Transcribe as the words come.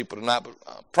people tonight.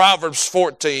 But Proverbs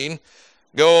 14,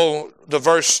 go to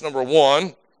verse number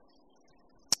 1.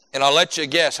 And I'll let you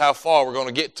guess how far we're going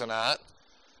to get tonight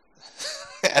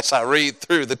as I read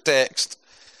through the text.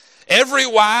 Every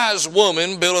wise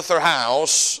woman buildeth her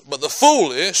house, but the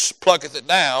foolish plucketh it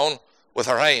down with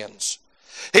her hands.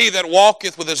 He that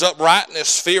walketh with his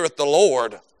uprightness feareth the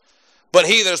Lord, but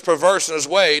he that is perverse in his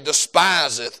way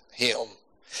despiseth him.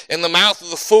 In the mouth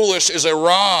of the foolish is a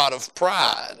rod of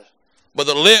pride, but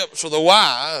the lips of the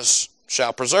wise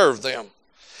shall preserve them.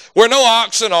 Where no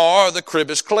oxen are, the crib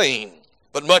is clean,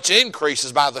 but much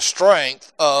increases by the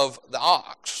strength of the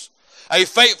ox. A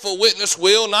faithful witness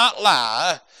will not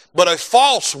lie, but a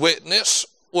false witness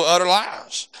will utter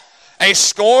lies. A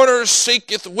scorner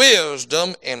seeketh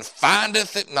wisdom and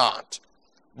findeth it not,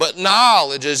 but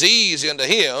knowledge is easy unto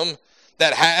him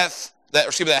that hath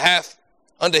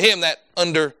unto him that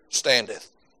understandeth.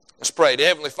 Let's pray. Dear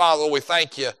Heavenly Father, Lord, we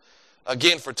thank you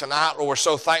again for tonight. Lord, we're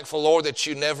so thankful, Lord, that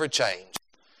you never change.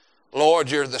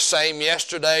 Lord, you're the same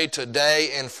yesterday,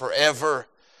 today, and forever.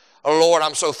 Oh, Lord,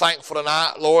 I'm so thankful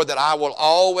tonight, Lord, that I will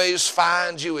always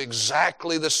find you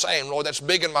exactly the same. Lord, that's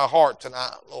big in my heart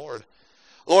tonight, Lord.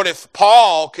 Lord, if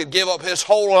Paul could give up his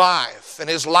whole life and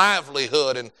his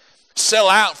livelihood and sell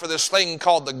out for this thing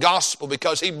called the gospel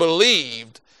because he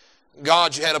believed,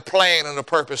 God, you had a plan and a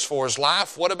purpose for his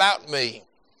life, what about me?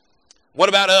 What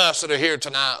about us that are here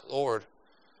tonight, Lord?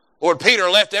 Lord, Peter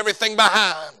left everything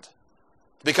behind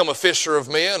to become a fisher of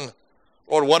men.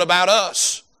 Lord, what about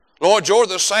us? Lord, you're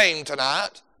the same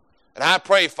tonight. And I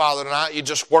pray, Father, tonight you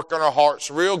just work on our hearts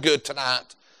real good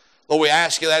tonight. Lord, we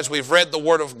ask you that as we've read the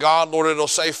Word of God, Lord, it'll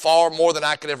say far more than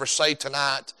I could ever say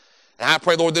tonight. And I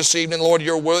pray, Lord, this evening, Lord,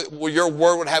 your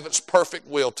word would have its perfect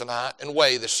will tonight and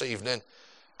way this evening.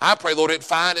 I pray, Lord, it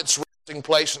find its resting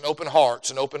place in open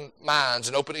hearts and open minds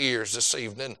and open ears this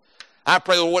evening. I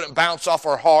pray, Lord, it wouldn't bounce off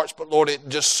our hearts, but, Lord, it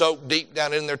just soak deep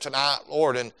down in there tonight,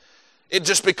 Lord, and it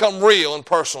just become real and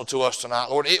personal to us tonight,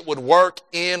 Lord. It would work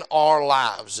in our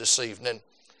lives this evening.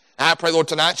 And I pray, Lord,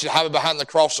 tonight you hide me behind the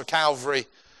cross of Calvary.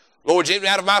 Lord, you get me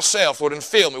out of myself, Lord, and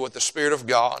fill me with the Spirit of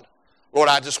God. Lord,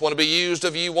 I just want to be used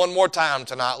of you one more time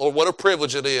tonight. Lord, what a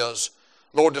privilege it is,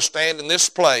 Lord, to stand in this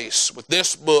place with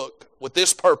this book, with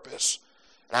this purpose.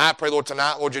 And I pray, Lord,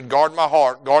 tonight, Lord, you'd guard my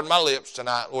heart, guard my lips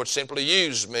tonight. Lord, simply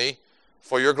use me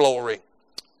for your glory.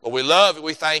 Lord, we love you.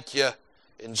 We thank you.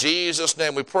 In Jesus'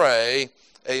 name we pray,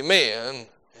 amen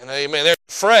and amen. There's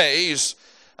a phrase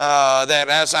that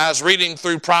as I was reading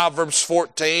through Proverbs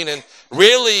 14, and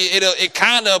really it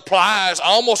kind of applies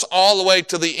almost all the way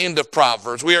to the end of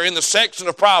Proverbs. We are in the section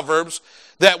of Proverbs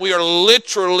that we are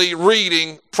literally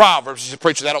reading Proverbs. You say,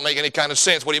 preacher, that don't make any kind of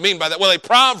sense. What do you mean by that? Well, a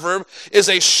proverb is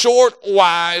a short,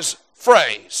 wise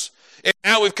phrase. And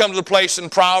now we've come to the place in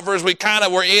Proverbs, we're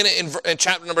in it in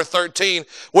chapter number 13,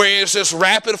 where it's just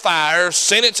rapid fire,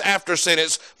 sentence after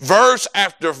sentence, verse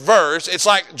after verse. It's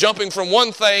like jumping from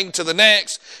one thing to the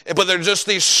next, but they're just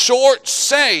these short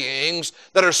sayings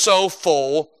that are so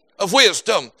full of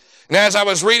wisdom. And as I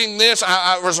was reading this,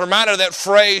 I was reminded of that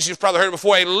phrase, you've probably heard it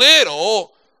before, a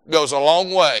little goes a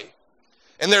long way.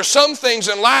 And there's some things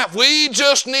in life, we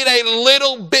just need a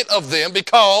little bit of them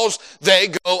because they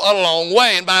go a long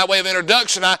way. And by way of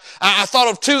introduction, I thought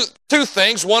of two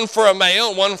things, one for a male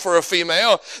and one for a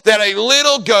female, that a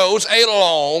little goes a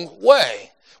long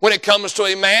way. When it comes to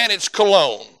a man, it's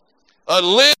cologne. A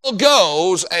little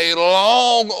goes a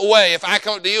long way. If I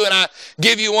come to you and I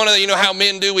give you one of the, you know how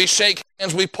men do, we shake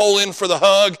hands, we pull in for the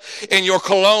hug, and your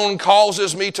cologne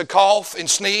causes me to cough and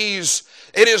sneeze,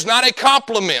 it is not a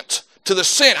compliment to the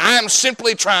sin. I am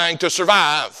simply trying to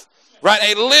survive. Right?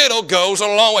 A little goes a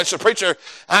long way. So preacher,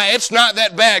 it's not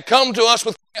that bad. Come to us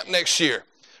with camp next year.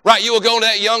 Right? You will go to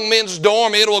that young men's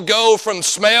dorm. It will go from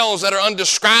smells that are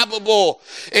undescribable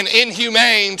and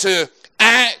inhumane to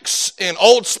Axe and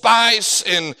Old Spice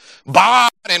and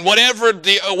Bod and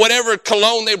whatever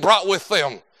cologne they brought with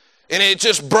them. And it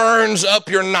just burns up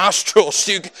your nostrils.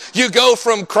 You go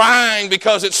from crying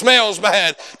because it smells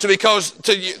bad you're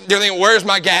thinking, where's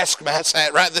my gas mask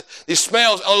at, right? These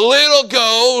smells, a little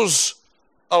goes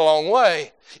a long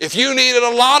way. If you needed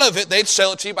a lot of it, they'd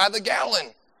sell it to you by the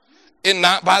gallon and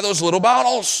not by those little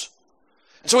bottles.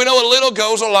 So we know a little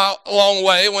goes a long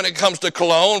way when it comes to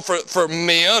cologne for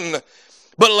men.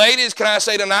 But ladies, can I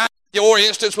say tonight, your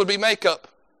instance would be makeup.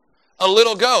 A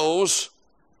little goes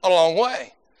a long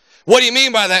way. What do you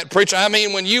mean by that, preacher? I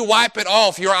mean, when you wipe it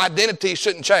off, your identity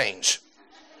shouldn't change.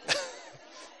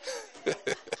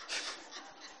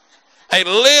 A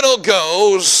little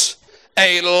goes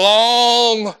a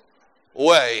long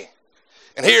way.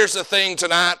 And here's the thing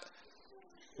tonight.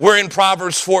 We're in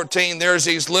Proverbs 14. There's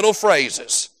these little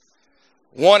phrases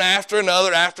One after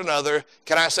another.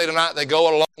 Can I say tonight, they go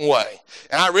a long way.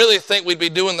 And I really think we'd be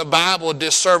doing the Bible a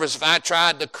disservice if I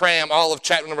tried to cram all of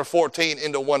chapter number 14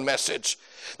 into one message.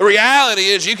 The reality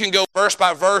is you can go verse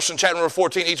by verse in chapter number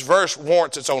 14. Each verse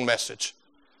warrants its own message.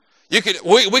 We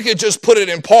could just put it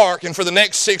in park and for the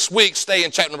next 6 weeks stay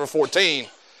in chapter number 14.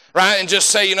 Right? And just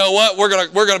say, you know what, we're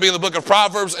gonna be in the book of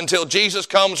Proverbs until Jesus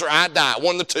comes or I die.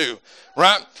 One of the two.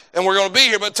 Right? And we're going to be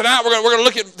here. But tonight we're going to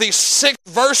look at these 6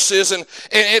 verses, and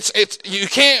it's you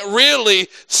can't really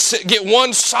get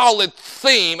one solid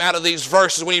theme out of these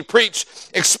verses. When you preach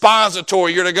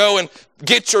expository, you're to go and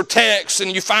get your text,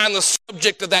 and you find the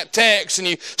subject of that text, and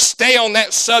you stay on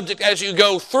that subject as you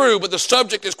go through. But the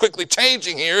subject is quickly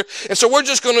changing here, and so we're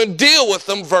just going to deal with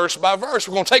them verse by verse.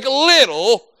 We're going to take a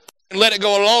little and let it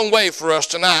go a long way for us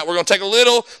tonight. We're going to take a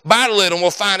little by little, and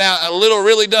we'll find out a little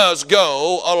really does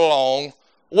go a long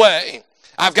way.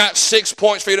 I've got 6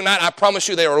 points for you tonight. I promise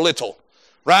you they are little,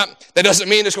 right? That doesn't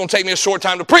mean it's going to take me a short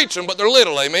time to preach them, but they're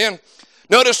little, amen?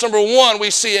 Notice number 1, we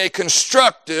see a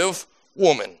constructive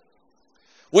woman.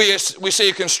 We see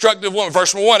a constructive woman.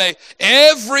 Verse number 1,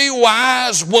 every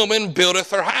wise woman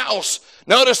buildeth her house.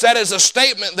 Notice that is a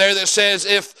statement there that says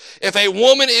if a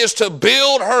woman is to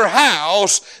build her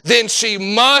house, then she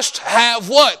must have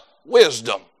what?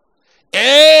 Wisdom.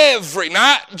 Every,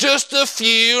 not just a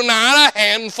few, not a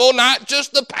handful, not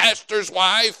just the pastor's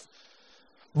wife,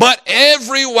 but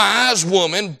every wise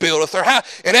woman buildeth her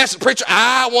house. And that's the preacher,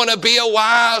 I want to be a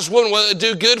wise woman. Well, it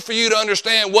do good for you to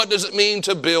understand what does it mean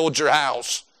to build your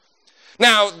house.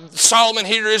 Now, Solomon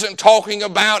here isn't talking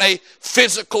about a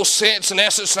physical sense. In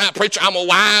essence, not preacher, I'm a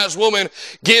wise woman.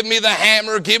 Give me the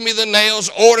hammer, give me the nails,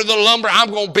 order the lumber.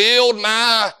 I'm going to build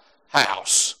my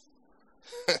house.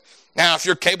 Now, if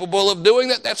you're capable of doing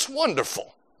that, that's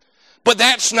wonderful. But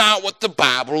that's not what the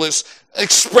Bible is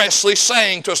expressly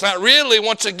saying to us. Now, really,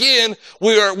 once again,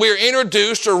 we're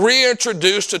introduced or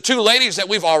reintroduced to 2 ladies that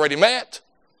we've already met.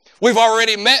 We've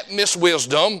already met Miss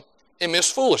Wisdom and Miss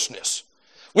Foolishness.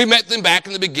 We met them back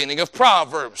in the beginning of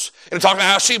Proverbs. And talking about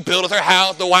how she buildeth her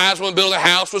house. The wise woman buildeth her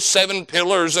house with 7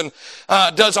 pillars and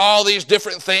does all these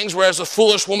different things, whereas the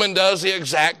foolish woman does the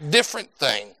exact different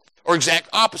thing. Or exact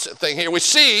opposite thing here. We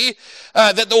see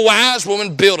that the wise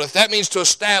woman buildeth. That means to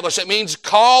establish. That means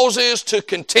causes to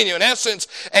continue. In essence,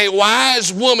 a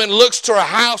wise woman looks to her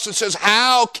house and says,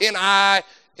 how can I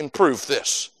improve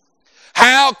this?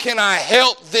 How can I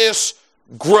help this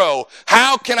grow?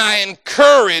 How can I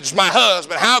encourage my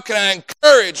husband? How can I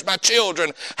encourage my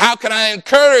children? How can I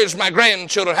encourage my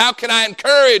grandchildren? How can I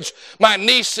encourage my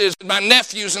nieces and my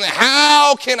nephews? And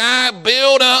how can I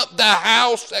build up the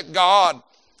house that God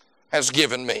has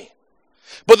given me?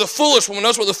 But the foolish woman,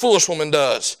 notice what the foolish woman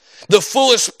does. The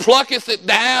foolish plucketh it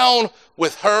down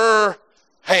with her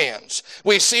hands.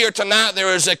 We see here tonight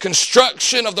there is a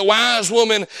construction of the wise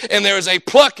woman and there is a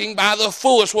plucking by the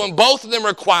foolish woman. Both of them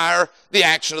require the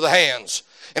action of the hands.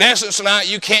 In essence tonight,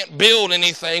 you can't build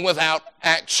anything without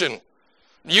action.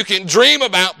 You can dream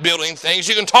about building things.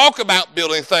 You can talk about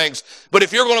building things. But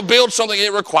if you're going to build something,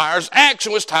 it requires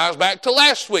action, which ties back to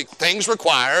last week. Things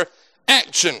require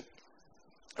action.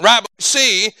 Right, but you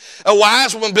see, a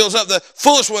wise woman builds up, the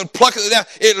foolish woman plucking it down.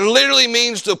 It literally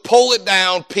means to pull it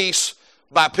down piece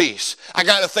by piece. I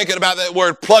got to thinking about that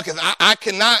word plucketh. I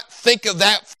cannot think of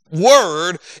that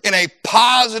word in a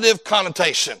positive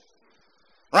connotation.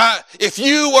 Right? If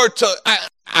you were to,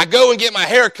 I go and get my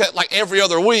hair cut like every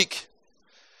other week.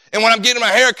 And when I'm getting my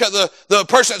hair cut, the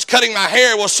person that's cutting my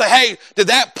hair will say, hey, did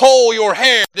that pull your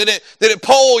hair? Did it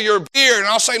pull your beard? And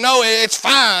I'll say, no, it's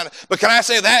fine. But can I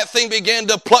say that thing began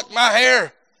to pluck my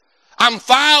hair? I'm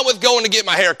fine with going to get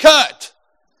my hair cut,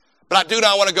 but I do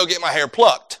not want to go get my hair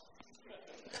plucked.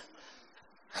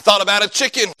 I thought about a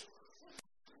chicken.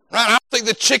 Right? I don't think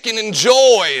the chicken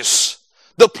enjoys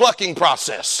the plucking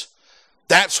process.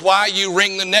 That's why you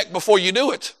wring the neck before you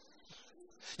do it.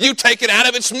 You take it out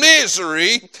of its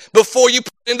misery before you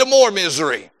put it into more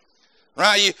misery.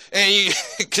 Right?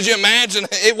 Could you imagine?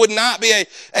 It would not be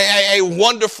a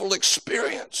wonderful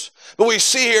experience. But we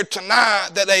see here tonight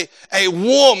that a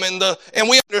woman, and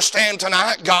we understand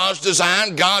tonight God's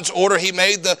design, God's order. He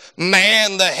made the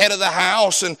man the head of the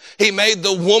house, and He made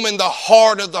the woman the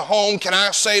heart of the home. Can I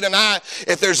say tonight,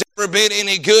 if there's ever been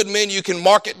any good men, you can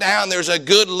mark it down, there's a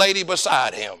good lady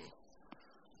beside him.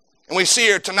 And we see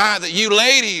here tonight that you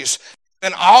ladies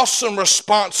have an awesome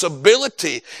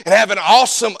responsibility and have an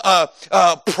awesome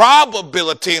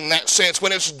probability in that sense.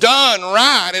 When it's done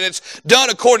right and it's done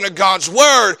according to God's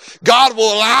word, God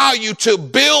will allow you to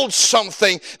build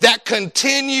something that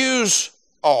continues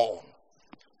on.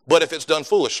 But if it's done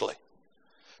foolishly,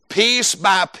 piece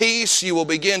by piece, you will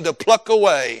begin to pluck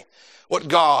away what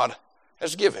God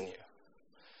has given you.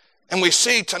 And we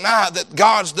see tonight that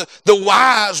God's the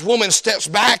wise woman steps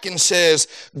back and says,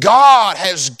 God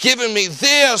has given me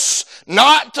this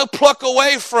not to pluck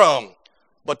away from,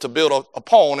 but to build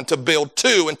upon and to build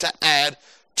to and to add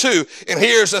to. And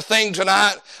here's the thing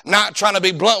tonight, I'm not trying to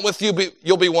be blunt with you, but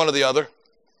you'll be one or the other.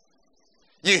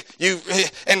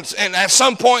 And at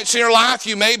some points in your life,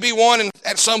 you may be one, and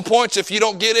at some points, if you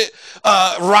don't get it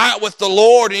right with the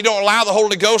Lord and you don't allow the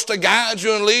Holy Ghost to guide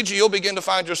you and lead you, you'll begin to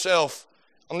find yourself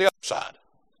on the other side.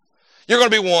 You're going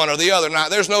to be one or the other. Now,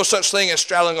 there's no such thing as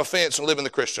straddling a fence and living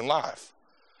the Christian life.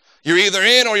 You're either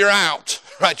in or you're out,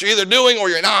 right? You're either doing or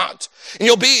you're not. And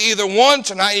you'll be either one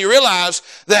tonight. You realize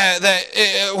that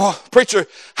preacher,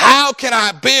 how can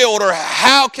I build, or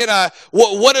how can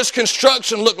what does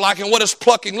construction look like and what does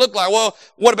plucking look like? Well,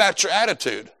 what about your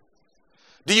attitude?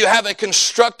 Do you have a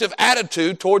constructive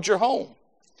attitude towards your home?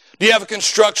 Do you have a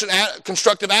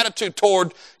constructive attitude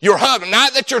toward your husband?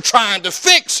 Not that you're trying to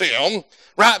fix him,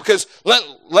 right? Because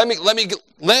let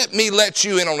me let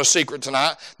you in on a secret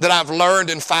tonight that I've learned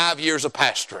in 5 years of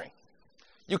pastoring.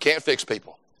 You can't fix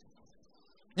people.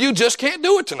 You just can't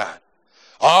do it tonight.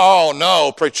 Oh,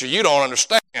 no, preacher, you don't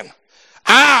understand.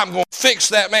 I'm going to fix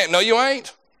that man. No, you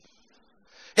ain't.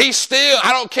 He's still,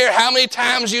 I don't care how many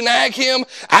times you nag him.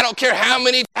 I don't care how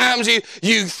many times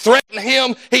you threaten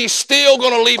him. He's still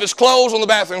going to leave his clothes on the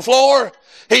bathroom floor.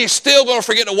 He's still going to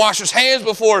forget to wash his hands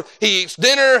before he eats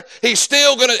dinner. He's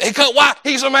still going to, why?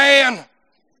 He's a man.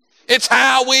 It's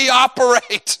how we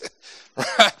operate.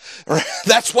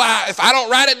 That's why if I don't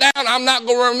write it down, I'm not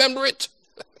going to remember it.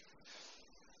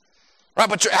 Right,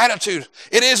 but your attitude,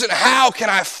 it isn't how can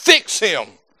I fix him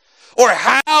or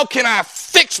how can I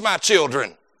fix my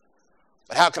children,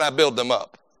 but how can I build them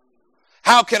up?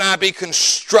 How can I be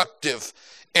constructive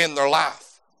in their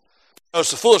life?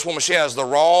 Notice the foolish woman, she has the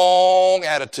wrong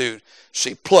attitude.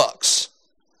 She plucks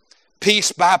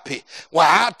piece by piece. Well,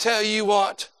 I tell you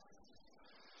what,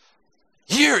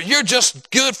 you're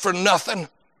just good for nothing.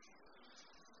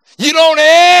 You don't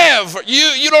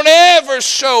ever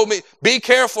show me. Be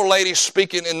careful, ladies,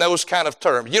 speaking in those kind of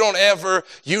terms.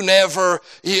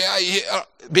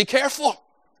 Be careful.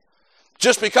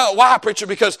 Just because, why, preacher?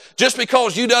 Because just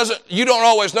because you don't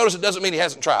always notice it doesn't mean he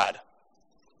hasn't tried.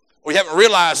 Or you haven't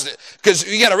realized it. Because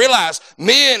you got to realize,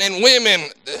 men and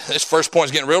women, this first point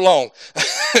is getting real long.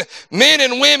 Men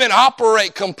and women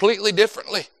operate completely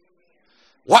differently.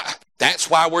 Why? That's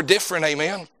why we're different,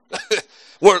 amen.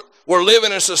 We're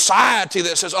living in a society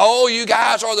that says, oh, you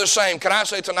guys are the same. Can I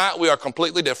say tonight we are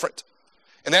completely different?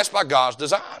 And that's by God's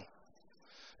design.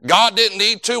 God didn't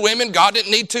need two women. God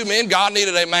didn't need two men. God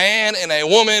needed a man and a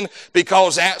woman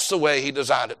because that's the way he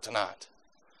designed it tonight.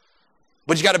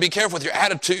 But you got to be careful with your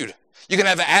attitude. You can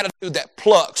have an attitude that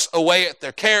plucks away at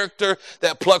their character,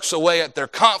 that plucks away at their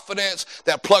confidence,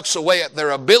 that plucks away at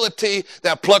their ability,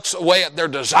 that plucks away at their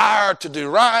desire to do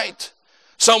right.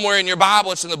 Somewhere in your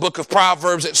Bible, it's in the book of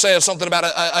Proverbs, it says something about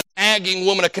a nagging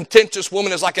woman, a contentious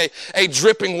woman is like a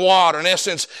dripping water. In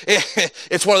essence,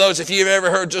 it's one of those, if you've ever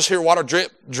heard just hear water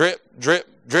drip, drip, drip,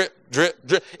 drip, drip,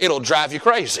 drip, it'll drive you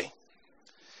crazy.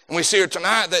 And we see here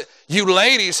tonight that you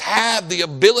ladies have the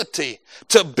ability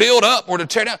to build up or to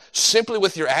tear down simply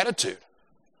with your attitude.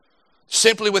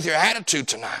 Simply with your attitude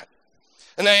tonight.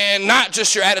 And not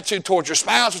just your attitude towards your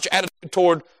spouse, but your attitude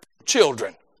toward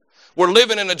children. We're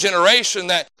living in a generation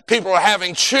that people are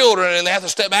having children and they have to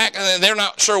step back and they're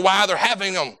not sure why they're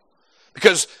having them.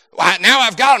 Because now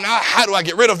I've got them, now how do I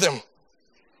get rid of them?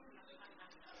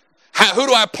 Who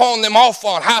do I pawn them off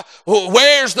on?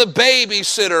 Where's the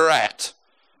babysitter at?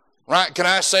 Right? Can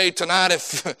I say tonight,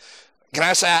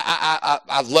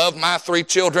 I love my 3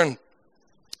 children.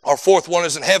 Our 4th one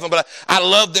is in heaven, but I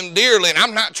love them dearly and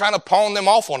I'm not trying to pawn them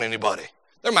off on anybody.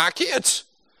 They're my kids.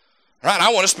 Right,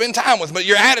 I want to spend time with them. But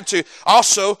your attitude,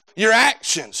 also your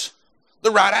actions,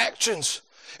 the right actions.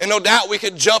 And no doubt we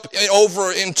could jump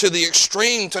over into the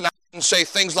extreme tonight and say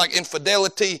things like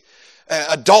infidelity,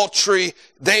 adultery.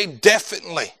 They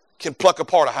definitely can pluck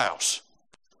apart a house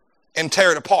and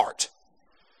tear it apart.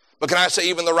 But can I say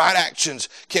even the right actions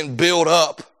can build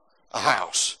up a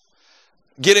house?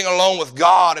 Getting along with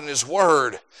God and His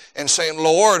Word and saying,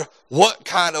 Lord, what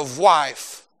kind of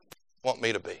wife do you want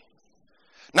me to be?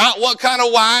 Not what kind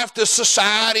of wife does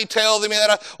society tell me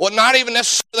that not even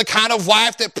necessarily the kind of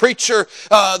wife that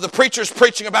the preacher's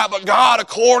preaching about, but God,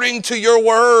 according to your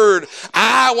word,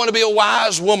 I want to be a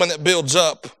wise woman that builds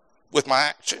up with my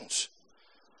actions.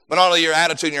 But not only your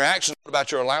attitude and your actions, what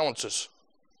about your allowances?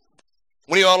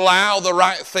 When you allow the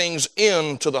right things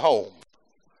into the home,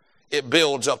 it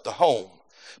builds up the home.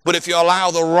 But if you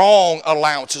allow the wrong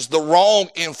allowances, the wrong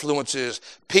influences,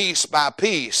 piece by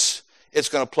piece, it's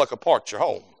going to pluck apart your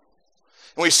home.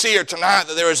 And we see here tonight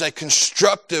that there is a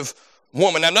constructive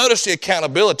woman. Now notice the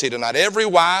accountability tonight. Every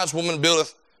wise woman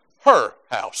buildeth her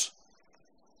house,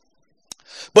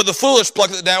 but the foolish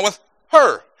plucketh it down with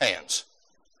her hands.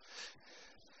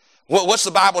 What's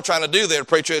the Bible trying to do there,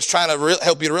 preacher? It's trying to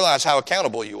help you to realize how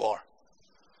accountable you are.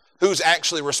 Who's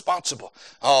actually responsible?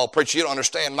 Oh, preacher, you don't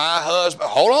understand. My husband,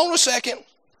 hold on a second.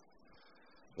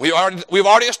 We've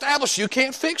already established you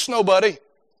can't fix nobody.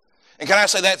 And can I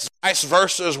say that's vice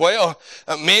versa as well?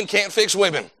 Men can't fix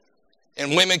women,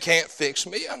 and women can't fix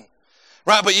men.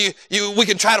 Right, but we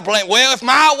can try to blame, well, if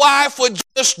my wife would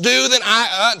just do, then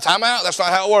time out, that's not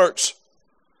how it works.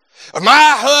 If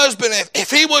my husband,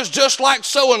 if he was just like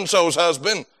so-and-so's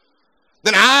husband,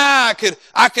 then I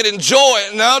could enjoy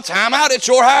it. No, time out, it's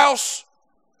your house.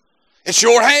 It's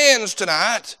your hands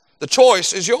tonight. The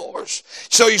choice is yours.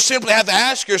 So you simply have to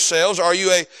ask yourselves, are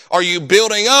you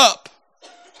building up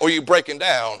or are you breaking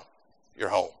down your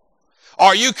home?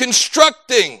 Are you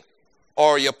constructing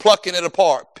or are you plucking it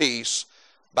apart piece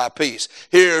by piece?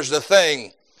 Here's the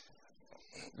thing.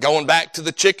 Going back to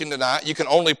the chicken tonight, you can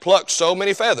only pluck so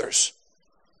many feathers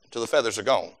until the feathers are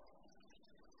gone.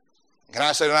 Can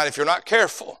I say tonight, if you're not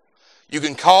careful, you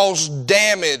can cause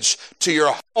damage to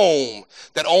your home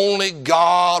that only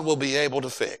God will be able to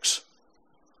fix.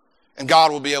 And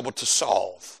God will be able to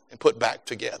solve and put back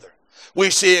together.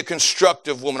 We see a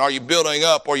constructive woman. Are you building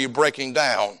up or are you breaking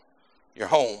down your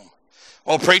home?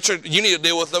 Well, preacher, you need to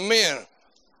deal with the men.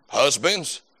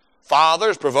 Husbands,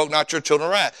 fathers, provoke not your children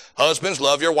to wrath. Husbands,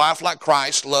 love your wife like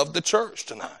Christ loved the church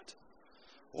tonight.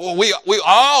 Well, we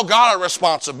all got our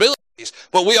responsibilities,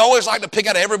 but we always like to pick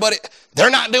out everybody. They're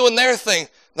not doing their thing.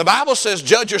 The Bible says,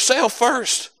 judge yourself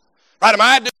first. Right? Am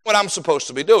I doing what I'm supposed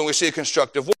to be doing? We see a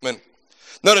constructive woman.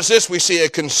 Notice this, we see a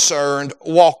concerned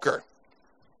walker.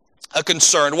 A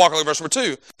concerned walker. Look at verse number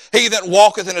 2. He that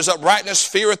walketh in his uprightness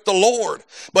feareth the Lord,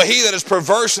 but he that is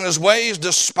perverse in his ways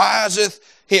despiseth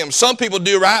him. Some people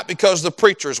do right because the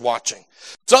preacher's watching.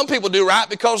 Some people do right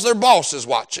because their boss is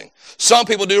watching. Some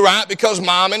people do right because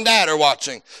mom and dad are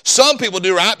watching. Some people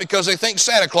do right because they think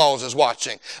Santa Claus is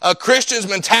watching. A Christian's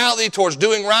mentality towards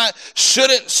doing right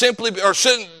shouldn't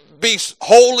be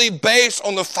wholly based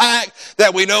on the fact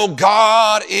that we know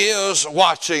God is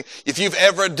watching. If you've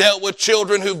ever dealt with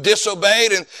children who've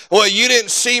disobeyed and, well, you didn't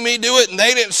see me do it and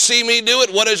they didn't see me do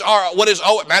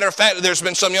it, matter of fact, there's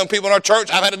been some young people in our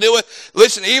church I've had to deal with.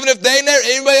 Listen, even if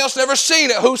anybody else never seen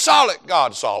it, who saw it?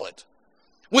 God saw it.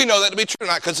 We know that to be true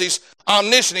tonight because he's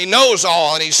omniscient. He knows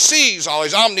all and he sees all.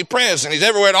 He's omnipresent. He's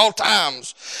everywhere at all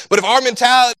times. But if our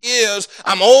mentality is,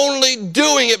 I'm only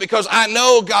doing it because I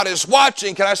know God is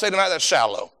watching, can I say tonight that's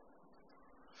shallow?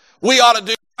 We ought to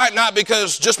do right not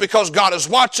just because God is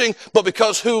watching, but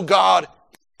because who God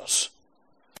is.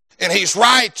 And he's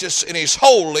righteous and he's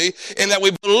holy, and that we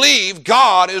believe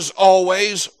God is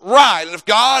always right. And if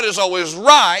God is always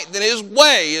right, then his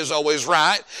way is always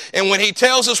right. And when he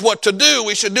tells us what to do,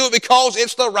 we should do it because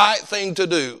it's the right thing to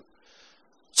do.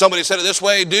 Somebody said it this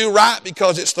way, do right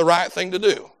because it's the right thing to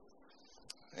do.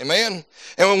 Amen?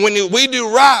 And when we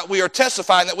do right, we are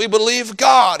testifying that we believe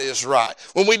God is right.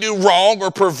 When we do wrong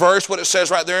or perverse, what it says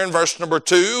right there in verse number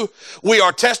 2, we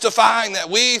are testifying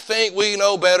that we think we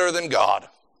know better than God.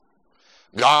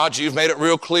 God, you've made it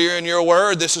real clear in your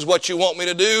word. This is what you want me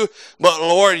to do. But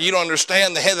Lord, you don't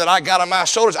understand the head that I got on my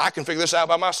shoulders. I can figure this out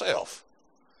by myself.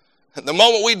 The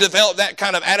moment we develop that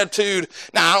kind of attitude,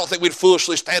 now I don't think we'd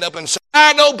foolishly stand up and say,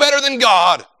 I know better than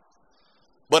God.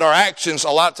 But our actions a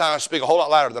lot of times speak a whole lot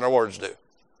louder than our words do.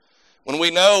 When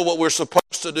we know what we're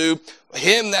supposed to do,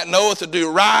 him that knoweth to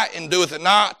do right and doeth it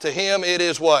not, to him it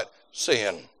is what?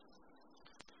 Sin.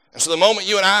 And so the moment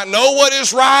you and I know what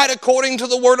is right according to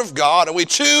the Word of God, and we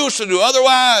choose to do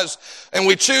otherwise, and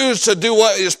we choose to do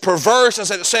what is perverse,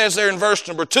 as it says there in verse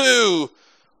number 2,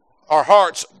 our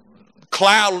hearts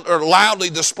loudly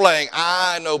displaying,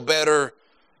 I know better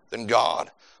than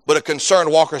God. But a concerned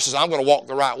walker says, I'm going to walk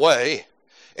the right way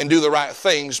and do the right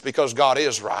things because God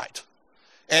is right.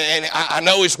 And I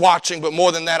know he's watching, but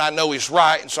more than that, I know he's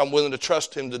right, and so I'm willing to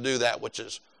trust him to do that which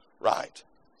is right.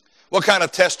 What kind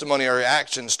of testimony are your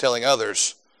actions telling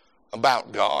others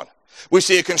about God? We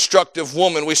see a constructive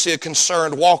woman. We see a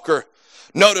concerned walker.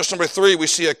 Notice number 3, we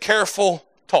see a careful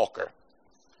talker.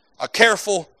 A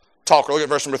careful talker. Look at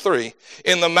verse number 3.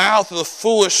 In the mouth of the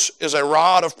foolish is a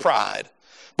rod of pride,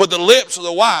 but the lips of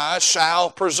the wise shall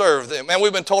preserve them. Man,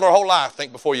 we've been told our whole life,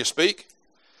 think before you speak.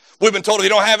 We've been told if you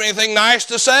don't have anything nice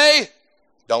to say,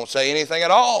 don't say anything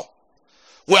at all.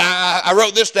 Well, I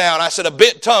wrote this down. I said, a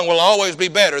bit tongue will always be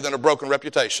better than a broken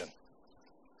reputation.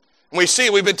 And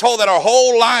we've been told that our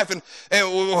whole life,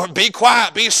 and be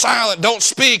quiet, be silent, don't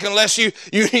speak unless you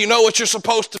know what you're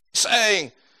supposed to be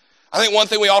saying. I think one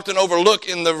thing we often overlook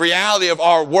in the reality of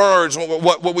our words,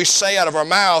 what we say out of our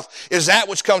mouth, is that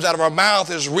which comes out of our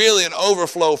mouth is really an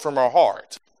overflow from our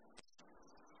heart.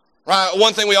 Right?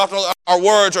 One thing we often, our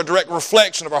words are a direct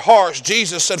reflection of our hearts.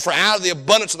 Jesus said, for out of the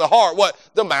abundance of the heart, what?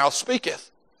 The mouth speaketh.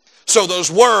 So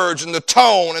those words and the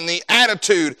tone and the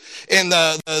attitude and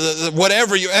the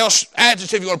whatever else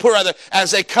adjective you want to put right there,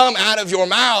 as they come out of your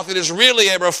mouth, it is really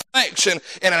a reflection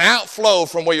and an outflow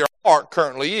from where your heart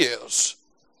currently is.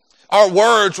 Our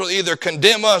words will either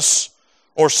condemn us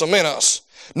or cement us.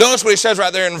 Notice what he says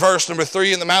right there in verse number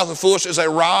 3, in the mouth of foolish is a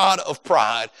rod of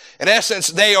pride. In essence,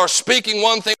 they are speaking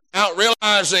one thing without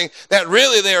realizing that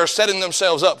really they are setting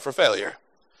themselves up for failure.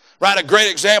 Right, a great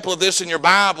example of this in your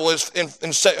Bible is in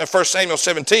 1 Samuel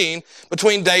 17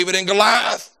 between David and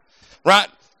Goliath. Right,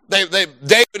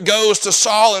 David goes to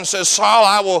Saul and says, Saul,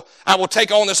 I will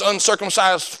take on this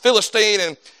uncircumcised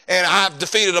Philistine, and I've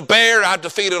defeated a bear, I've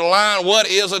defeated a lion. What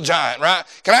is a giant, right?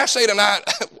 Can I say tonight,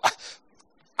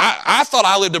 I thought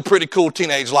I lived a pretty cool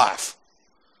teenage life.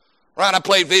 Right, I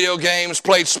played video games,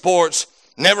 played sports,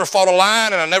 never fought a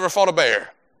lion, and I never fought a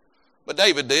bear. But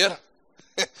David did.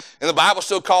 And the Bible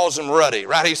still calls him ruddy,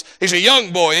 right? He's a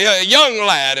young boy, a young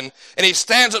lad, and he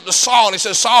stands up to Saul and he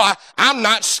says, Saul, I'm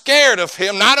not scared of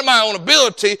him, not in my own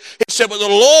ability. He said, but the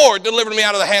Lord delivered me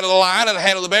out of the hand of the lion and the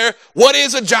hand of the bear. What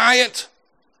is a giant?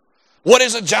 What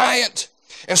is a giant?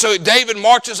 And so David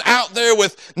marches out there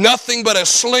with nothing but a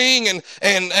sling and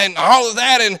all of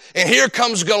that, and here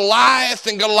comes Goliath,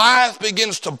 and Goliath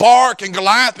begins to bark, and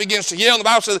Goliath begins to yell. And the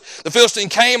Bible says the Philistine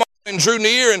came and drew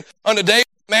near, and unto David,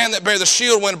 man that bare the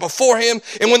shield went before him.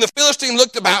 And when the Philistine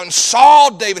looked about and saw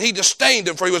David, he disdained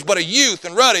him, for he was but a youth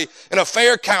and ruddy and of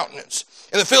fair countenance.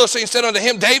 And the Philistine said unto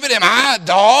him, David, am I a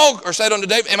dog? Or said unto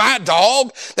David, am I a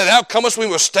dog that thou comest me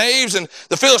with staves? And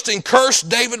the Philistine cursed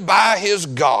David by his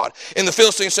God. And the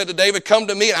Philistine said to David, come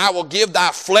to me, and I will give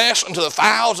thy flesh unto the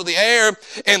fowls of the air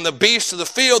and the beasts of the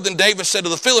field. Then David said to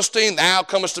the Philistine, thou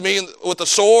comest to me with a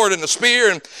sword and a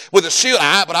spear and with a shield.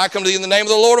 But I come to thee in the name of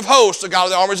the Lord of hosts, the God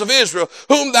of the armies of Israel,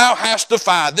 whom thou hast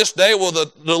defied. This day will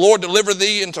the Lord deliver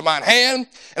thee into mine hand,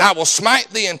 and I will smite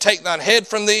thee and take thine head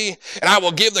from thee, and I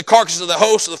will give the carcass of the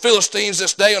host of the Philistines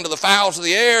this day unto the fowls of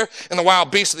the air and the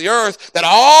wild beasts of the earth, that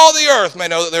all the earth may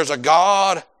know that there's a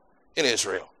God in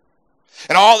Israel.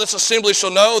 And all this assembly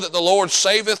shall know that the Lord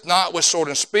saveth not with sword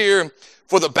and spear,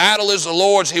 for the battle is the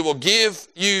Lord's. He will give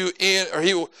you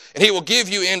he will give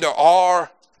you into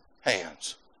our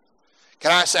hands.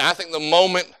 Can I say, I think the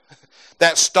moment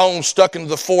that stone stuck into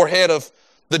the forehead of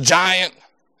the giant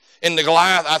in the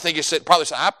Goliath, I think he said,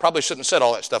 I probably shouldn't have said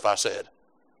all that stuff I said.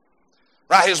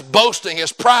 Right, his boasting,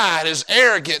 his pride, his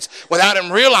arrogance, without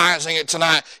him realizing it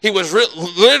tonight, he was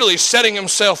literally setting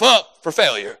himself up for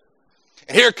failure.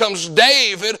 And here comes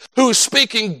David, who's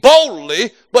speaking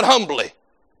boldly but humbly.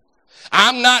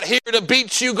 I'm not here to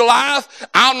beat you, Goliath.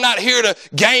 I'm not here to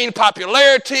gain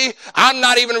popularity. I'm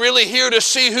not even really here to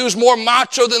see who's more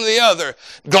macho than the other.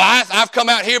 Goliath, I've come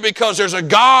out here because there's a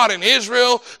God in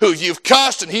Israel who you've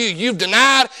cussed and who you've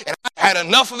denied, and I've had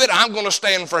enough of it. I'm going to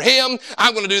stand for him.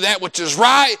 I'm going to do that which is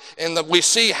right. And we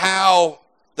see how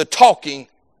the talking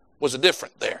was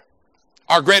different there.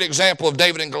 Our great example of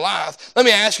David and Goliath. Let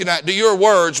me ask you now, do your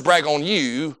words brag on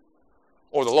you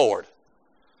or the Lord?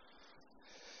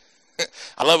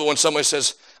 I love it when somebody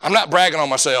says, I'm not bragging on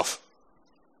myself.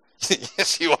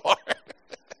 Yes, you are.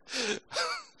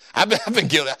 I've been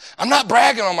guilty. I'm not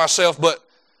bragging on myself, but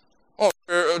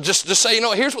just say,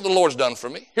 here's what the Lord's done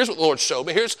for me. Here's what the Lord showed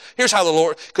me. Here's how the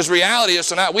Lord, because reality is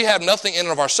tonight, we have nothing in and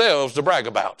of ourselves to brag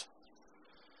about.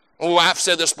 Well, I've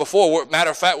said this before.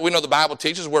 Matter of fact, we know the Bible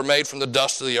teaches we're made from the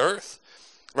dust of the earth.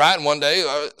 Right? And one day,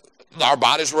 our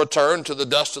bodies will return to the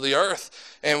dust of the earth.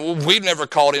 And we've never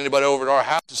called anybody over to our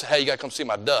house and said, hey, you got to come see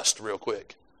my dust real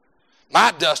quick.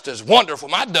 My dust is wonderful.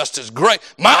 My dust is great.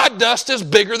 My dust is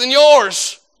bigger than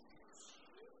yours.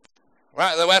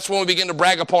 Right? That's when we begin to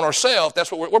brag upon ourselves.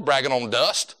 That's what we're bragging on,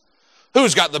 dust.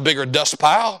 Who's got the bigger dust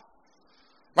pile?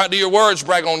 Right? Do your words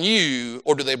brag on you,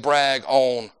 or do they brag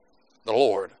on the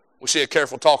Lord? We see a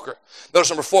careful talker. Notice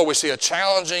number 4, we see a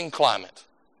challenging climate.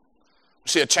 We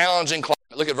see a challenging climate.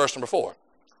 Look at verse number 4.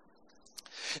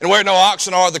 And where no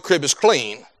oxen are, the crib is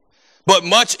clean, but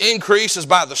much increase is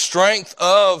by the strength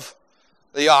of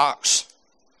the ox.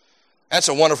 That's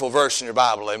a wonderful verse in your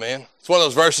Bible, amen. It's one of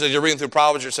those verses that you're reading through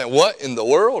Proverbs, you're saying, what in the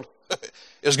world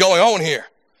is going on here?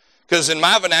 Because in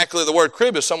my vernacular, the word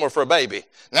crib is somewhere for a baby.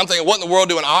 And I'm thinking, what in the world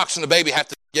do an ox and a baby have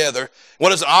to do together?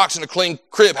 What does an ox and a clean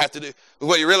crib have to do?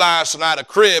 What you realize tonight, a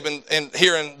crib, and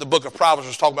here in the book of Proverbs,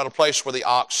 is talking about a place where the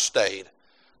ox stayed.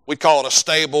 We call it a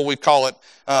stable. We call it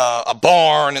a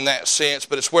barn in that sense,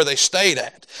 but it's where they stayed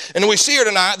at. And we see here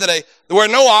tonight that where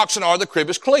no oxen are, the crib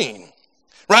is clean.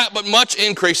 Right? But much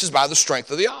increases by the strength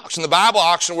of the ox. In the Bible,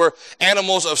 oxen were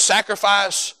animals of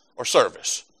sacrifice or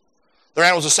service. They're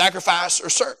animals of sacrifice or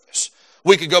service.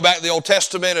 We could go back to the Old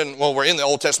Testament, and well, we're in the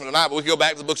Old Testament tonight, but we could go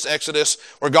back to the books of Exodus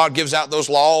where God gives out those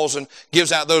laws and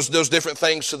gives out those different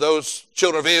things to those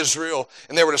children of Israel,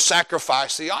 and they were to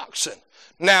sacrifice the oxen.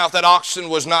 Now, if that oxen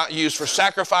was not used for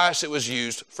sacrifice, it was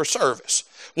used for service.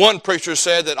 One preacher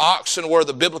said that oxen were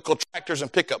the biblical tractors and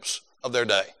pickups of their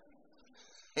day.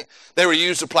 They were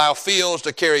used to plow fields,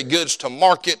 to carry goods to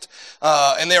market,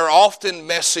 and they were often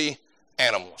messy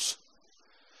animals.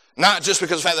 Not just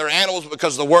because of the fact they're animals, but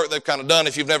because of the work they've kind of done.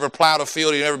 If you've never plowed a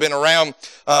field, you've never been around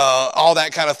all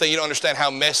that kind of thing, you don't understand how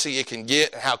messy it can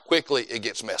get and how quickly it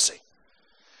gets messy.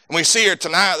 And we see here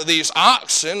tonight that these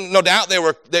oxen, no doubt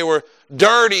they were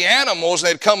dirty animals.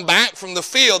 They'd come back from the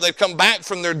field. They'd come back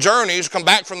from their journeys, come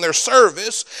back from their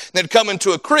service. They'd come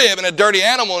into a crib, and a dirty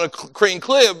animal in a clean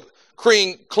crib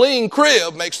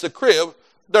makes the crib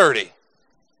dirty.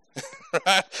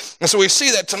 Right? And so we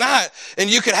see that tonight. And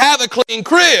you could have a clean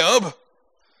crib,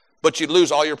 but you'd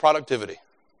lose all your productivity.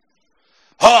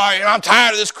 Oh, I'm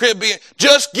tired of this crib being...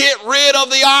 Just get rid of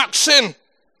the oxen.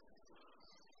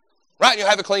 Right? You'll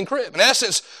have a clean crib. In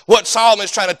essence, what Solomon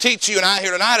is trying to teach you and I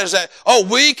here tonight is that,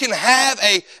 we can have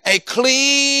a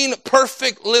clean,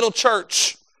 perfect little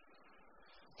church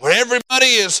where everybody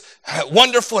is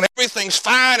wonderful and everything's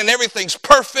fine and everything's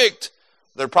perfect.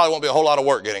 There probably won't be a whole lot of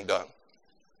work getting done.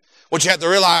 What you have to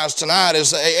realize tonight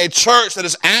is a church that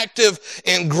is active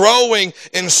in growing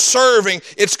and serving,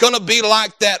 it's going to be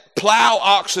like that plow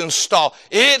oxen stall.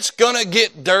 It's going to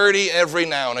get dirty every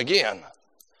now and again,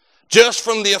 just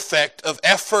from the effect of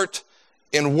effort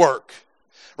and work.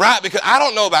 Right? Because I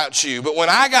don't know about you, but when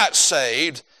I got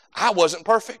saved, I wasn't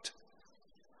perfect.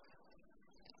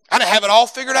 I didn't have it all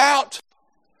figured out.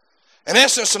 In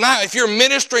essence, tonight, if you're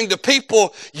ministering to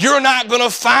people, you're not going to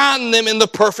find them in the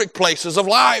perfect places of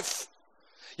life.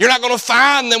 You're not going to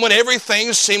find them when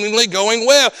everything's seemingly going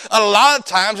well. A lot of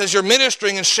times, as you're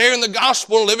ministering and sharing the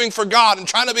gospel and living for God and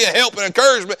trying to be a help and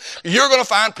encouragement, you're going to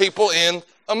find people in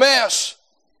a mess.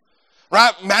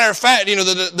 Right? Matter of fact,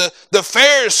 the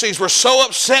Pharisees were so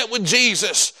upset with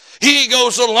Jesus. He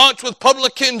goes to lunch with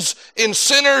publicans and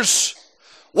sinners.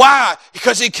 Why?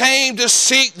 Because he came to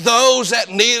seek those that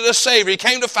needed a Savior. He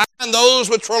came to find those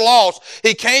which were lost.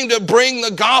 He came to bring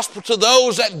the gospel to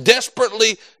those that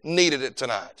desperately needed it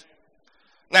tonight.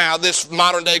 Now, this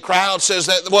modern day crowd says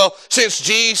that, since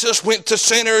Jesus went to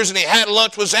sinners and he had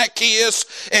lunch with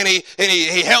Zacchaeus and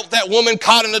he helped that woman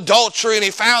caught in adultery and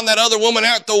he found that other woman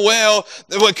out at the well,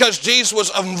 because Jesus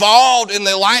was involved in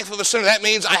the life of a sinner, that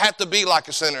means I have to be like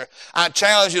a sinner. I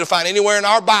challenge you to find anywhere in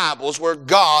our Bibles where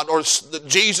God or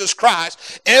Jesus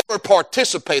Christ ever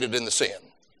participated in the sin.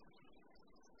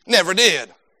 Never did.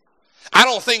 I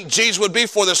don't think Jesus would be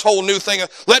for this whole new thing of,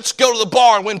 let's go to the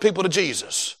bar and win people to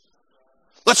Jesus.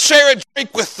 Let's share a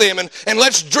drink with them and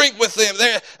let's drink with them.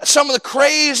 Some of the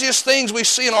craziest things we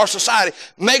see in our society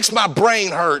makes my brain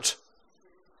hurt.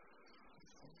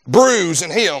 Brews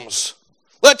and hymns.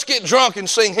 Let's get drunk and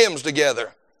sing hymns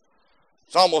together.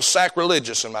 It's almost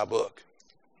sacrilegious in my book.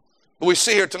 But we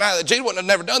see here tonight that Jesus wouldn't have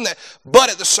never done that. But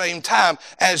at the same time,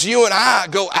 as you and I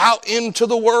go out into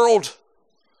the world,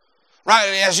 right,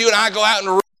 and as you and I go out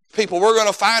and people, we're going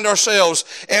to find ourselves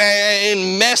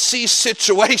in messy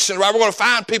situations, right? We're going to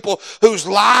find people whose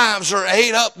lives are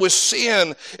ate up with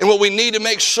sin and what we need to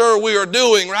make sure we are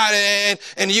doing, right?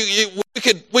 And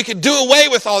we could do away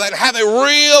with all that and have a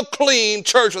real clean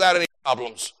church without any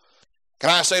problems.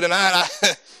 Can I say tonight,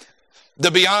 to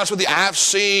be honest with you, I've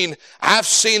seen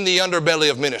the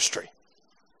underbelly of ministry.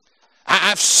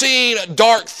 I've seen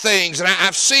dark things and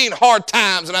I've seen hard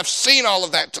times and I've seen all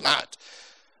of that tonight.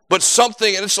 But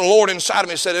something, and it's the Lord inside of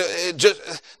me, said,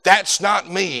 that's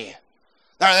not me.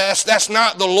 That's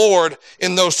not the Lord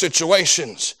in those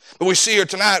situations. But we see here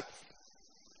tonight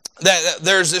that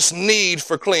there's this need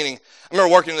for cleaning. I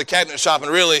remember working in the cabinet shop,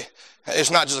 and really, it's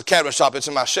not just a cabinet shop, it's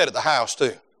in my shed at the house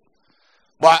too.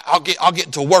 But I'll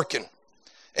get to working.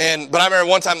 But I remember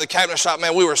one time in the cabinet shop,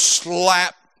 man, we were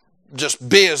just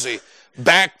busy,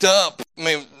 backed up. I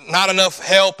mean, not enough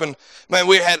help, and man,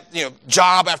 we had,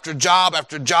 job after job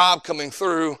after job coming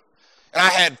through. And I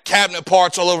had cabinet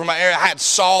parts all over my area. I had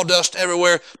sawdust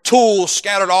everywhere, tools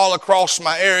scattered all across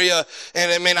my area.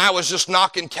 And I mean, I was just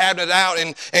knocking cabinet out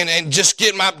and just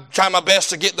trying my best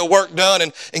to get the work done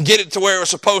and get it to where it was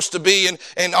supposed to be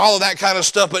and all of that kind of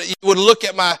stuff. But you would look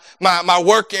at my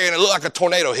work area and it looked like a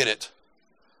tornado hit it.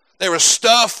 There was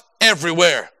stuff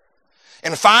everywhere.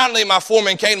 And finally, my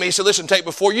foreman came to me. He said, listen, Tate,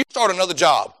 before you start another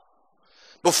job,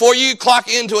 before you clock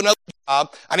into another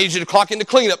job, I need you to clock into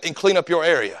cleanup and clean up your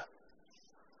area.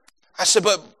 I said,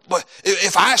 but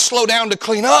if I slow down to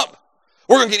clean up,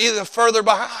 we're going to get even further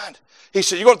behind. He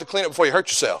said, you're going to have to clean up before you hurt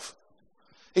yourself.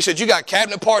 He said, you got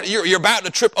cabinet part, you're about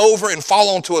to trip over and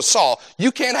fall onto a saw.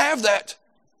 You can't have that.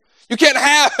 You can't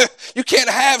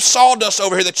have sawdust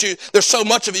over here there's so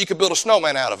much of it you could build a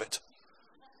snowman out of it.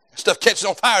 Stuff catches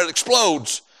on fire, it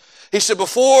explodes. He said,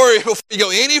 before you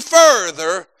go any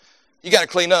further, you got to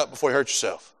clean up before you hurt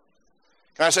yourself.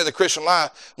 Can I say the Christian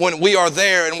life, when we are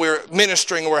there and we're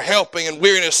ministering and we're helping and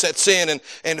weariness sets in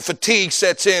and fatigue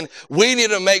sets in, we need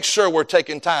to make sure we're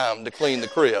taking time to clean the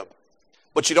crib.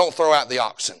 But you don't throw out the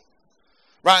oxen.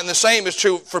 Right? And the same is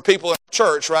true for people in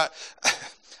church, right?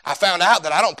 I found out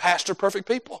that I don't pastor perfect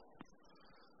people.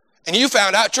 And you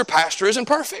found out your pastor isn't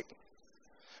perfect.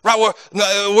 Right,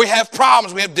 we have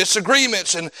problems, we have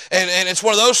disagreements, and it's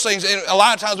one of those things. And a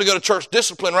lot of times we go to church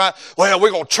discipline, right? Well,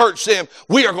 we're going to church them.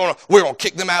 We're going to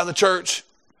kick them out of the church.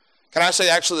 Can I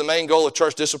say actually the main goal of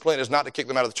church discipline is not to kick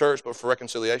them out of the church, but for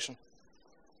reconciliation,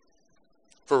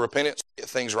 for repentance, get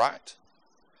things right.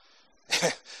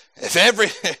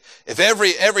 If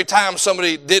every time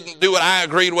somebody didn't do what I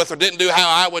agreed with or didn't do how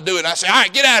I would do it, and I say, all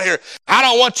right, get out of here. I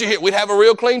don't want you here. We'd have a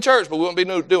real clean church, but we wouldn't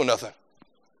be doing nothing.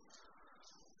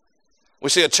 We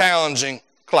see a challenging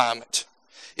climate.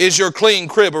 Is your clean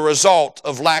crib a result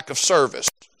of lack of service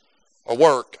or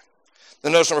work?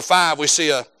 Then notice number 5, we see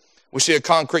a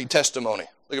concrete testimony.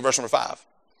 Look at verse number 5.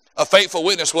 A faithful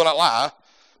witness will not lie,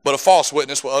 but a false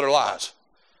witness will utter lies.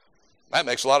 That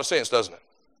makes a lot of sense, doesn't it?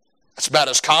 It's about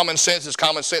as common sense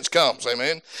comes,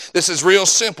 amen? This is real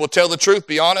simple. Tell the truth,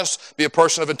 be honest, be a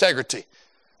person of integrity.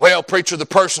 Well, preacher, the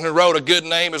person who wrote a good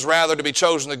name is rather to be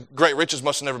chosen. The great riches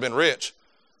must have never been rich.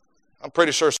 I'm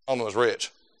pretty sure Solomon was rich.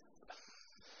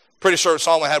 Pretty sure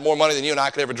Solomon had more money than you and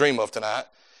I could ever dream of tonight.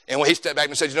 And when he stepped back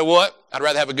and said, you know what? I'd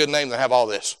rather have a good name than have all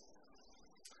this.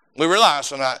 We realize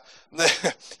tonight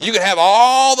that you can have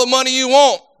all the money you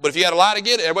want, but if you had a lie to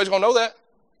get it, everybody's going to know that.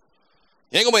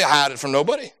 You ain't going to be able to hide it from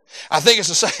nobody. I think it's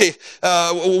to say,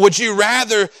 would you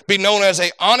rather be known as an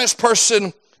honest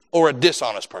person or a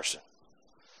dishonest person?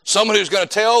 Someone who's going to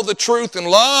tell the truth in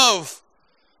love,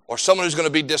 or someone who's going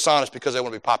to be dishonest because they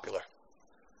want to be popular?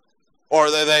 Or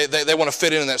they want to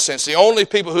fit in that sense. The only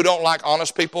people who don't like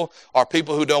honest people are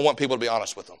people who don't want people to be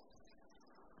honest with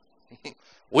them.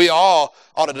 We all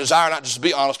ought to desire not just to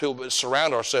be honest people, but to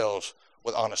surround ourselves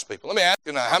with honest people. Let me ask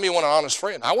you now, how many want an honest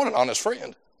friend? I want an honest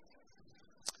friend.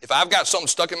 If I've got something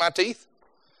stuck in my teeth,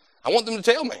 I want them to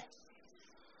tell me.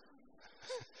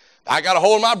 I got a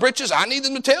hole in my britches, I need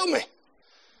them to tell me.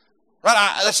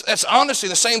 Right? That's honesty.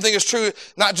 The same thing is true,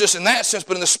 not just in that sense,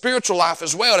 but in the spiritual life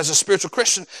as well. As a spiritual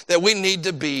Christian, that we need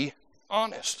to be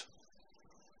honest.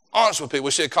 Honest with people.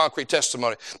 We see a concrete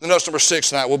testimony. Then notice number 6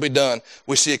 tonight, we'll be done.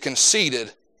 We see a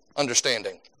conceited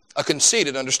understanding. A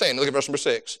conceited understanding. Look at verse number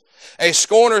 6. A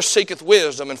scorner seeketh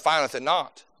wisdom and findeth it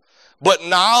not. But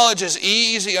knowledge is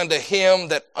easy unto him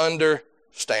that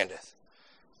understandeth.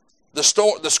 The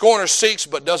scorner seeks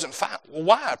but doesn't find. Well,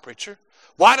 why, preacher?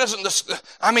 Why doesn't this,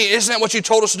 isn't that what you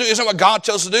told us to do? Isn't that what God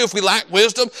tells us to do? If we lack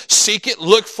wisdom, seek it,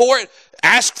 look for it,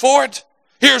 ask for it.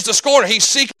 Here's the scorner. He's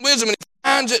seeking wisdom and he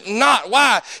finds it not.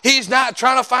 Why? He's not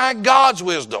trying to find God's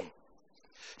wisdom.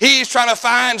 He's trying to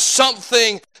find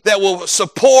something that will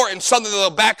support and something that will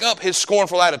back up his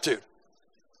scornful attitude,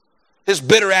 his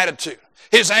bitter attitude,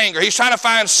 his anger. He's trying to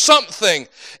find something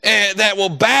that will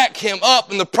back him up.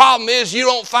 And the problem is you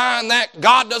don't find that.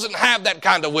 God doesn't have that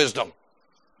kind of wisdom.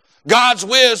 God's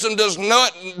wisdom does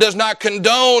not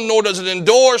condone, nor does it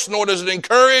endorse, nor does it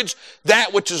encourage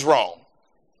that which is wrong.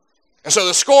 And so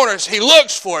the scorner, he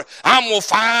looks for it. I'm going to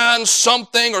find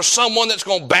something or someone that's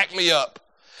going to back me up.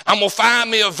 I'm going to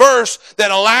find me a verse that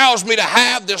allows me to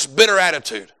have this bitter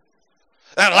attitude,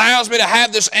 that allows me to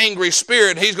have this angry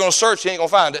spirit. He's going to search, he ain't going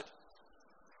to find it.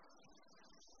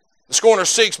 The scorner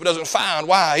seeks but doesn't find.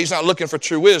 Why? He's not looking for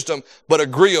true wisdom, but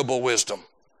agreeable wisdom.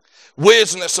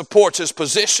 Wisdom that supports his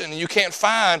position. You can't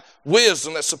find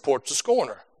wisdom that supports the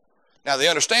scorner. Now the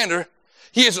understander,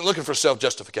 he isn't looking for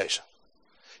self-justification.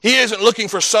 He isn't looking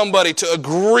for somebody to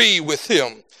agree with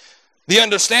him. The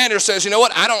understander says, you know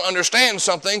what, I don't understand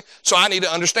something, so I need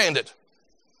to understand it.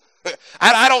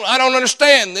 I don't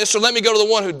understand this, so let me go to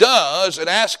the one who does and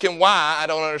ask him why I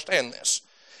don't understand this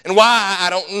and why I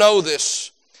don't know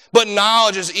this. But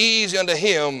knowledge is easy unto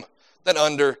him that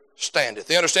understandeth.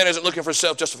 The understanding isn't looking for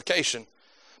self-justification,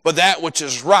 but that which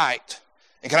is right.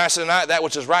 And can I say tonight, that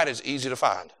which is right is easy to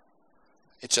find.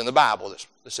 It's in the Bible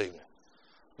this evening.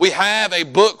 We have a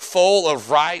book full of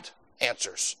right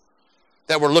answers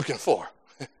that we're looking for.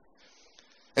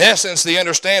 In essence, the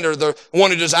understander, the one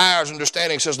who desires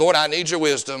understanding, says, Lord, I need your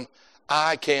wisdom.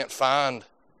 I can't find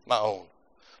my own.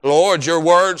 Lord, your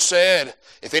word said,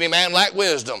 if any man lack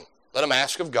wisdom, let him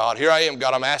ask of God. Here I am,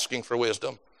 God, I'm asking for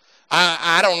wisdom.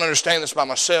 I don't understand this by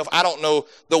myself. I don't know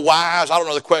the whys. I don't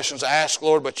know the questions to ask,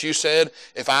 Lord, but you said,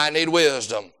 if I need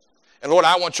wisdom, and Lord,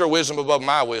 I want your wisdom above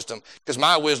my wisdom, because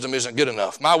my wisdom isn't good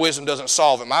enough. My wisdom doesn't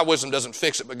solve it. My wisdom doesn't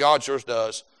fix it, but God, yours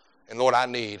does. And Lord, I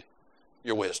need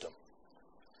your wisdom.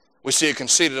 We see a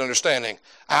conceited understanding.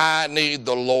 I need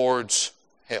the Lord's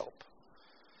help.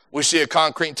 We see a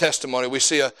concrete testimony. We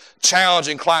see a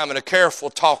challenging climate, a careful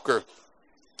talker.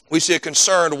 We see a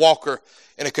concerned walker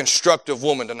and a constructive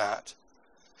woman tonight.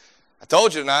 I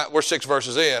told you tonight, we're 6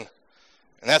 verses in,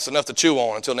 and that's enough to chew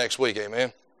on until next week,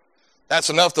 amen?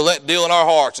 That's enough to let deal in our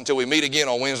hearts until we meet again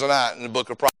on Wednesday night in the book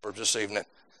of Proverbs this evening.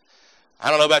 I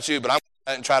don't know about you, but I'm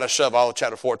going to try to shove all of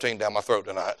chapter 14 down my throat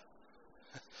tonight.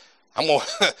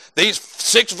 These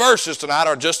 6 verses tonight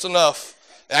are just enough,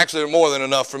 actually they're more than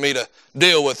enough for me to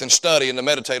deal with and study and to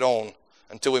meditate on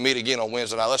until we meet again on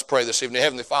Wednesday night. Let's pray this evening.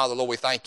 Heavenly Father, Lord, we thank you.